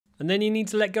and then you need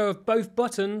to let go of both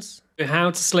buttons. How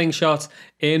to slingshot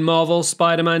in Marvel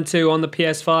Spider-Man 2 on the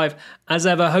PS5. As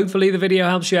ever, hopefully the video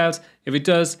helps you out. If it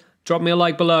does, drop me a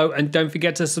like below, and don't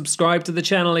forget to subscribe to the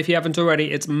channel if you haven't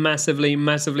already. It's massively,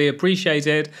 massively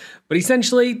appreciated. But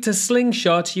essentially, to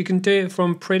slingshot, you can do it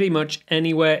from pretty much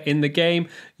anywhere in the game.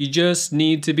 You just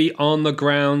need to be on the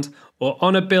ground or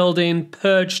on a building,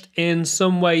 perched in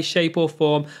some way, shape or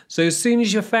form. So as soon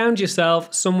as you found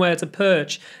yourself somewhere to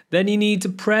perch, then you need to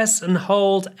press and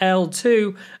hold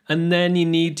L2, and then you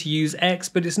need to use X.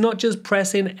 But it's not just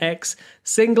pressing X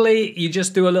singly, you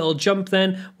just do a little jump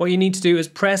then. What you need to do is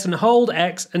press and hold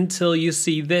X until you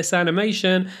see this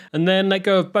animation, and then let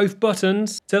go of both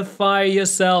buttons to fire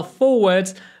yourself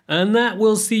forwards. And that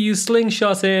will see you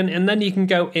slingshot in, and then you can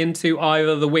go into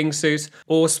either the wingsuit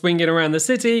or swing it around the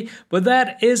city. But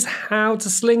that is how to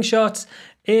slingshot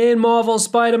in Marvel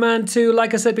Spider-Man 2.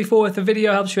 Like I said before, if the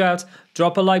video helps you out,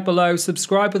 drop a like below,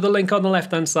 subscribe with the link on the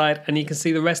left-hand side, and you can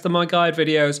see the rest of my guide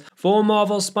videos for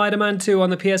Marvel Spider-Man 2 on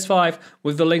the PS5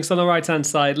 with the links on the right-hand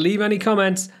side. Leave any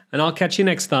comments, and I'll catch you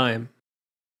next time.